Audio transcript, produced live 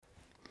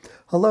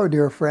Hello,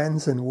 dear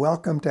friends, and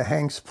welcome to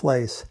Hank's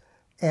Place,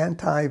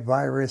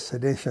 Antivirus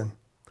Edition.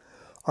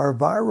 Are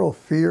viral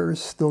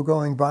fears still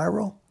going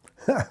viral?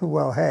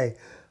 Well, hey,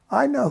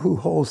 I know who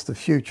holds the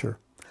future.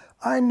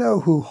 I know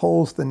who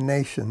holds the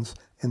nations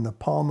in the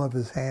palm of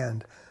his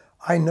hand.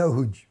 I know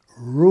who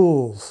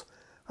rules.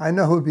 I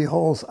know who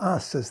beholds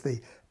us as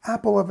the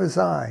apple of his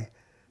eye.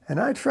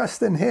 And I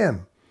trust in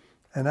him,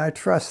 and I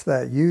trust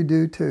that you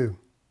do too.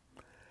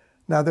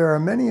 Now, there are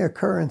many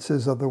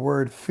occurrences of the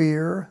word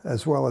fear,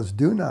 as well as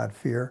do not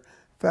fear,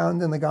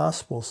 found in the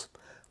Gospels.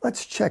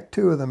 Let's check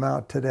two of them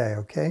out today,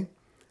 okay?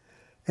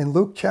 In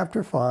Luke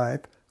chapter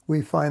 5,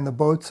 we find the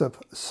boats of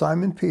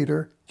Simon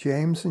Peter,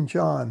 James, and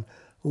John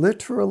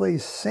literally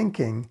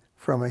sinking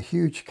from a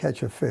huge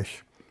catch of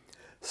fish.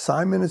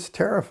 Simon is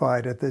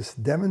terrified at this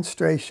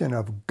demonstration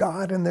of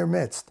God in their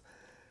midst,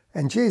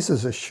 and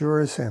Jesus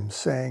assures him,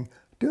 saying,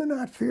 "Do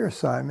not fear,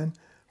 Simon.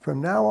 From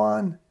now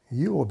on,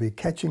 you will be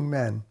catching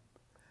men."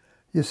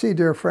 You see,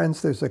 dear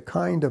friends, there's a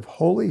kind of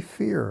holy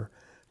fear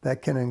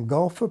that can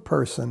engulf a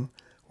person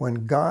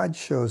when God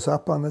shows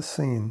up on the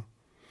scene.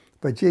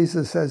 But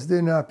Jesus says,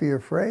 "Do not be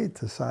afraid,"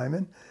 to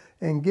Simon,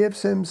 and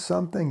gives him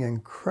something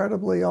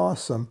incredibly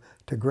awesome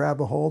to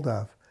grab a hold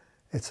of.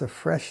 It's a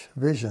fresh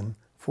vision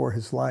for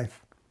his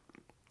life.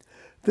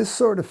 This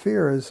sort of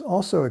fear is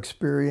also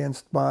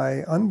experienced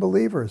by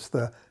unbelievers,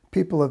 the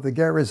people of the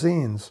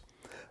Gerasenes.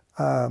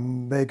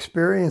 They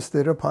experienced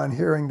it upon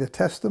hearing the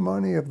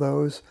testimony of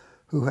those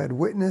who had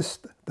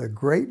witnessed the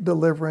great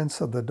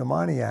deliverance of the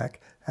demoniac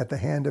at the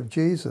hand of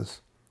Jesus.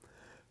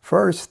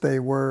 First, they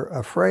were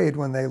afraid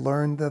when they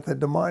learned that the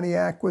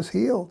demoniac was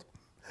healed.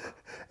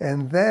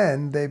 And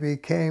then they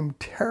became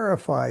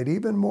terrified,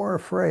 even more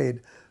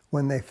afraid,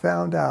 when they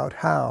found out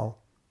how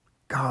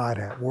God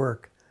at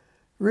work.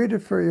 Read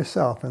it for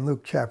yourself in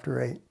Luke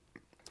chapter 8.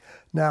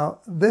 Now,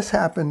 this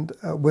happened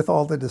with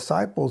all the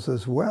disciples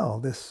as well,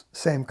 this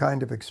same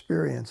kind of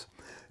experience.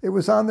 It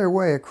was on their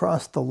way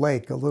across the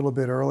lake a little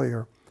bit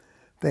earlier.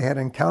 They had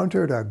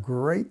encountered a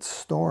great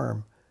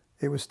storm.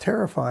 It was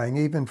terrifying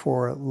even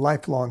for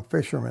lifelong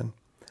fishermen.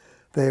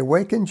 They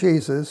awaken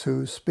Jesus,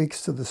 who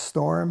speaks to the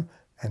storm,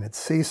 and it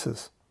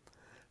ceases.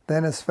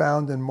 Then, as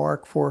found in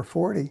Mark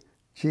 4:40,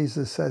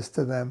 Jesus says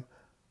to them,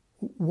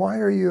 "Why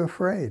are you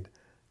afraid?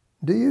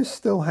 Do you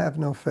still have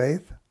no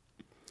faith?"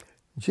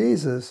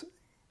 Jesus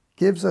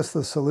gives us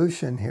the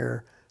solution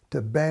here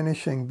to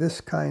banishing this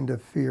kind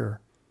of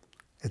fear.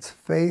 It's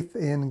faith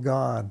in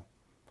God.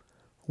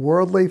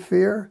 Worldly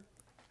fear?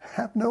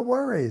 Have no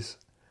worries.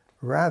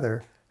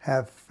 Rather,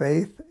 have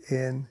faith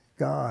in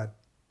God.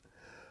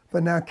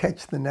 But now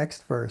catch the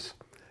next verse.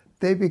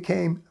 They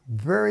became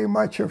very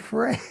much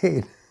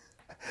afraid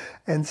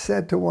and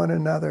said to one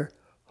another,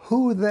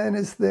 "Who then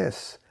is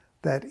this,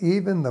 that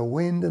even the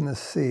wind and the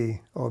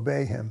sea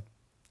obey him?"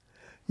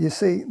 You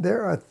see,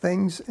 there are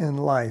things in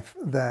life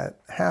that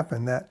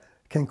happen that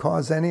can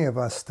cause any of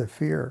us to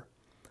fear.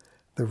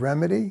 The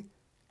remedy?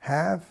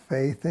 Have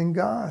faith in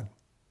God.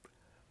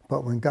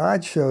 But when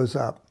God shows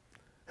up,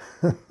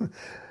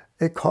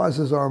 it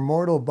causes our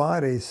mortal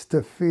bodies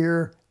to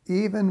fear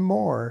even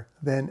more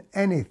than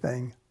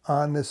anything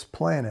on this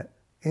planet,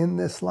 in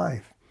this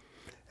life.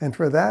 And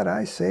for that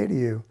I say to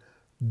you,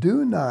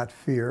 do not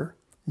fear,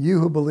 you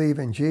who believe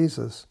in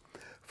Jesus,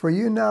 for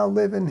you now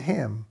live in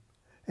him,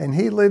 and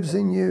he lives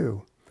in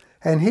you,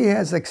 and he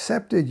has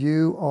accepted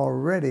you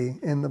already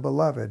in the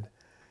beloved.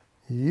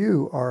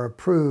 You are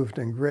approved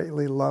and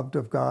greatly loved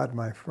of God,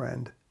 my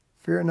friend.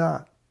 Fear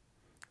not.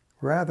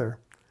 Rather,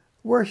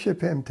 worship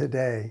him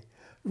today.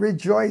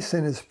 Rejoice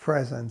in his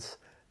presence.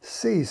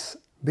 Cease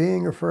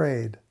being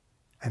afraid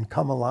and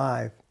come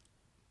alive.